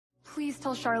Please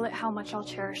tell Charlotte how much I'll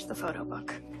cherish the photo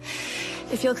book.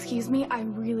 If you'll excuse me, I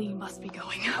really must be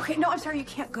going. Okay, no, I'm sorry, you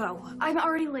can't go. I'm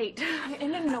already late.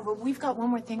 No, but we've got one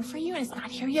more thing for you, and it's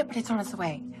not here yet, but it's on its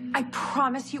way. I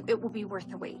promise you it will be worth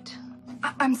the wait.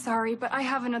 I'm sorry, but I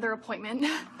have another appointment.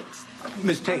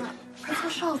 Miss Tate. Principal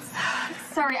Schultz.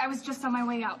 Sorry, I was just on my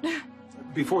way out.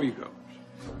 Before you go,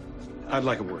 I'd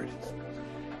like a word.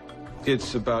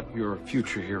 It's about your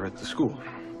future here at the school.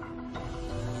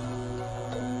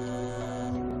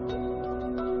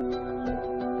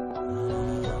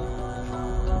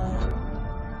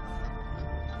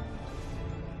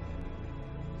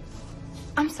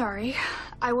 I'm sorry.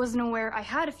 I wasn't aware I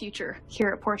had a future here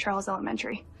at Port Charles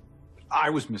Elementary. I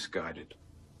was misguided.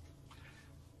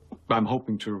 I'm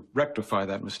hoping to rectify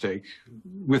that mistake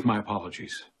with my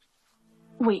apologies.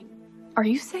 Wait, are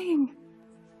you saying?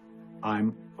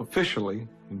 I'm officially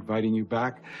inviting you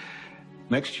back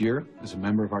next year as a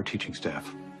member of our teaching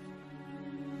staff.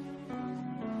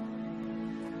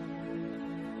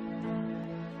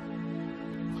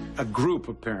 A group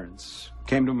of parents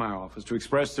came to my office to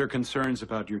express their concerns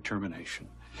about your termination.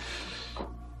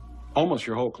 Almost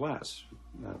your whole class,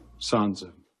 sans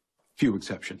a few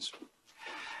exceptions.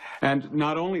 And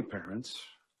not only parents,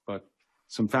 but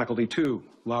some faculty too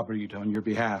lobbied on your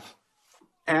behalf.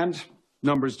 And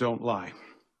numbers don't lie.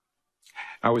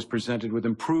 I was presented with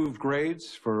improved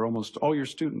grades for almost all your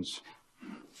students.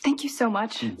 Thank you so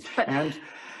much. But... And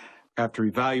after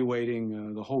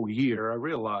evaluating the whole year, I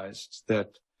realized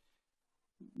that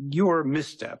your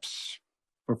missteps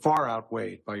were far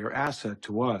outweighed by your asset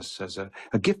to us as a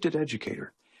gifted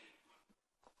educator.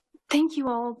 Thank you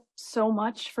all so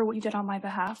much for what you did on my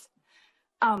behalf.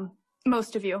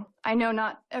 Most of you. I know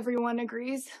not everyone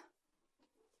agrees.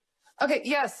 Okay,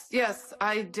 yes,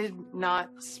 I did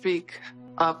not speak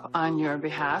up on your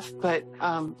behalf, but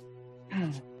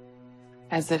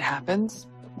as it happens,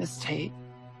 Miss Tate,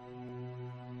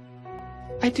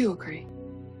 I do agree.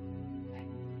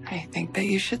 I think that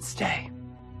you should stay.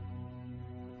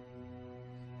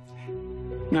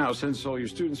 Now, since all your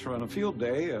students are on a field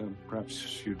day,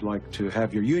 perhaps you'd like to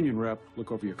have your union rep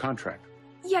look over your contract.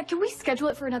 Yeah, can we schedule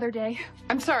it for another day?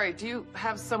 I'm sorry, do you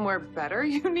have somewhere better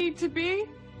you need to be?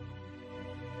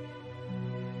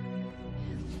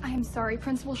 I am sorry,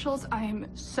 Principal Schultz. I am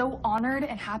so honored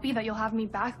and happy that you'll have me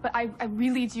back, but I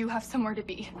really do have somewhere to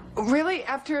be. Really?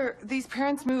 After these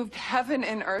parents moved heaven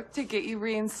and earth to get you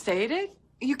reinstated?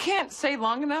 You can't stay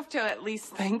long enough to at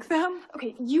least thank them?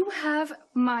 Okay, you have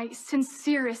my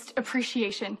sincerest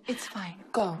appreciation. It's fine.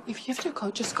 Go. If you have to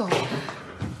go, just go.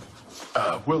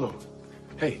 Willow.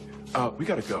 Hey, we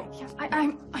gotta go. Yeah,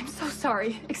 I'm so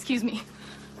sorry. Excuse me.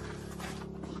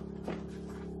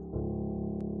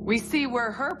 We see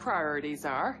where her priorities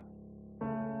are.